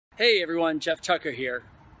Hey everyone, Jeff Tucker here.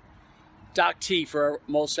 Doc T for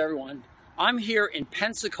most everyone. I'm here in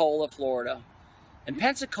Pensacola, Florida. And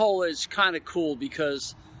Pensacola is kind of cool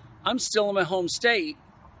because I'm still in my home state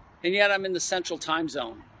and yet I'm in the central time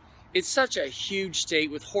zone. It's such a huge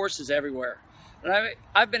state with horses everywhere. And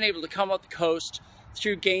I've been able to come up the coast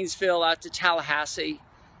through Gainesville out to Tallahassee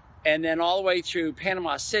and then all the way through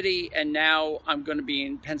Panama City, and now I'm going to be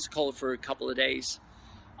in Pensacola for a couple of days.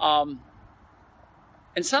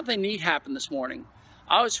 And something neat happened this morning.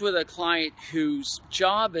 I was with a client whose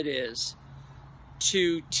job it is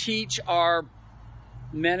to teach our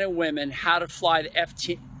men and women how to fly the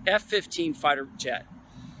F-15 fighter jet.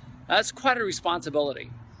 That's quite a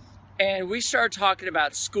responsibility. And we started talking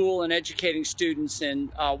about school and educating students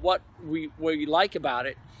and what we like about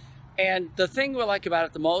it. And the thing we like about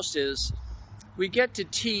it the most is we get to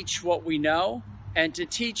teach what we know and to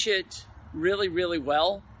teach it really, really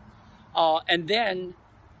well. And then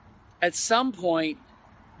at some point,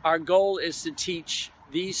 our goal is to teach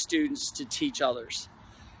these students to teach others.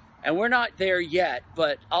 And we're not there yet,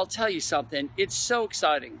 but I'll tell you something, it's so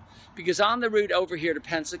exciting because on the route over here to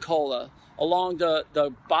Pensacola, along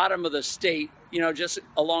the bottom of the state, you know, just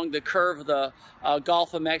along the curve of the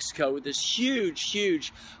Gulf of Mexico with this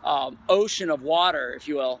huge ocean of water, if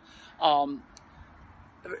you will,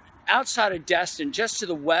 outside of Destin, just to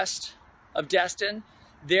the west of Destin,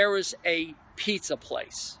 there was a pizza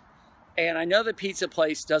place. And I know the pizza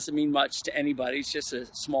place doesn't mean much to anybody, it's just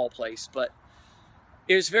a small place, but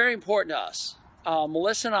it was very important to us.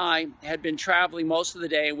 Melissa and I had been traveling most of the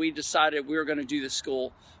day and we decided we were going to do this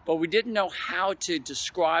school, but we didn't know how to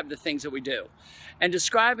describe the things that we do. And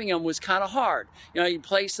describing them was kind of hard. You know, you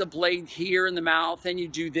place the blade here in the mouth and you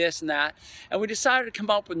do this and that. And we decided to come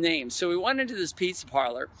up with names. So we went into this pizza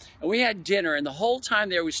parlor and we had dinner, and the whole time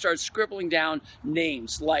there we started scribbling down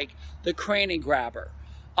names like the cranny grabber,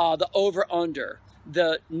 the over-under,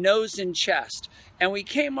 the nose and chest. And we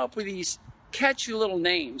came up with these catchy little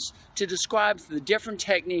names to describe the different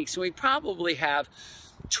techniques. And we probably have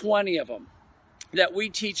 20 of them that we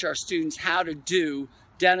teach our students how to do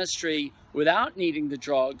dentistry without needing the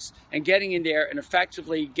drugs and getting in there and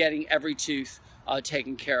effectively getting every tooth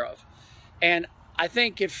taken care of. And I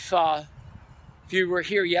think if you were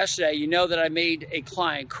here yesterday, you know that I made a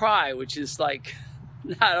client cry, which is like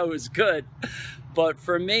not always good, but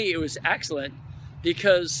for me it was excellent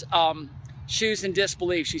because she was in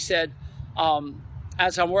disbelief. She said,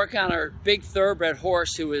 as I'm working on her big thoroughbred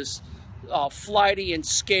horse who is flighty and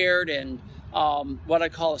scared and what I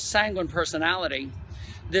call a sanguine personality,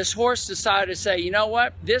 this horse decided to say, you know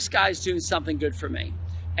what, this guy's doing something good for me,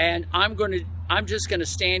 and I'm just gonna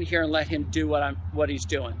stand here and let him do what he's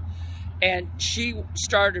doing. And she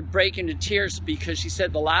started breaking into tears because she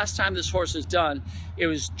said the last time this horse was done, it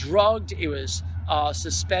was drugged, it was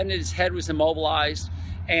suspended, his head was immobilized,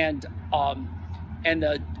 and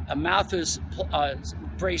the mouth was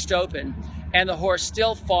braced open, and the horse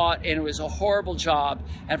still fought, and it was a horrible job.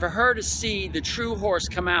 And for her to see the true horse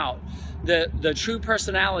come out, the true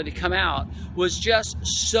personality come out, was just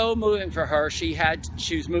so moving for her. She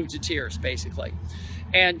was moved to tears, basically.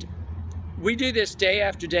 And we do this day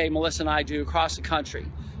after day, Melissa and I do, across the country.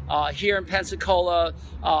 Here in Pensacola,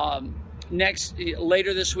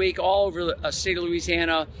 later this week, all over the state of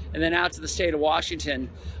Louisiana, and then out to the state of Washington.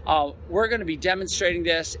 We're going to be demonstrating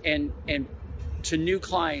this and to new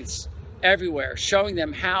clients everywhere, showing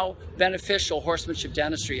them how beneficial horsemanship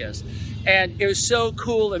dentistry is. And it was so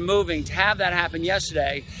cool and moving to have that happen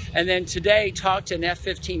yesterday, and then today talk to an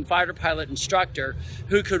F-15 fighter pilot instructor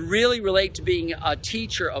who could really relate to being a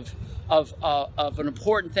teacher of an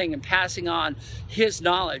important thing and passing on his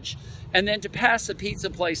knowledge. And then to pass the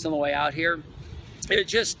pizza place on the way out here, it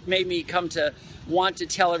just made me come to want to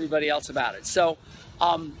tell everybody else about it. So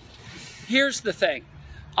here's the thing.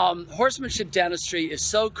 Horsemanship dentistry is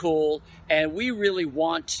so cool, and we really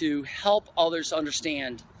want to help others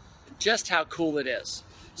understand just how cool it is.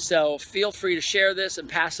 So feel free to share this and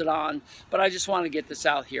pass it on, but I just want to get this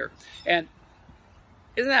out here. And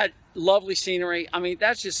isn't that lovely scenery? I mean,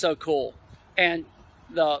 that's just so cool. And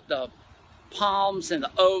the palms and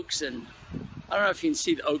the oaks, and I don't know if you can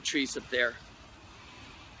see the oak trees up there.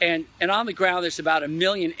 And on the ground there's about 1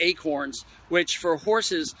 million acorns, which for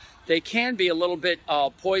horses, they can be a little bit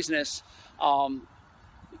poisonous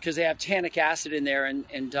because they have tannic acid in there, and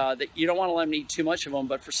you don't want to let them eat too much of them,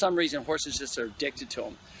 but for some reason horses just are addicted to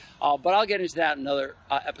them. But I'll get into that in another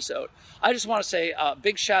episode. I just want to say a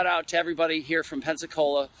big shout out to everybody here from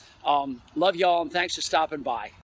Pensacola. Love y'all, and thanks for stopping by.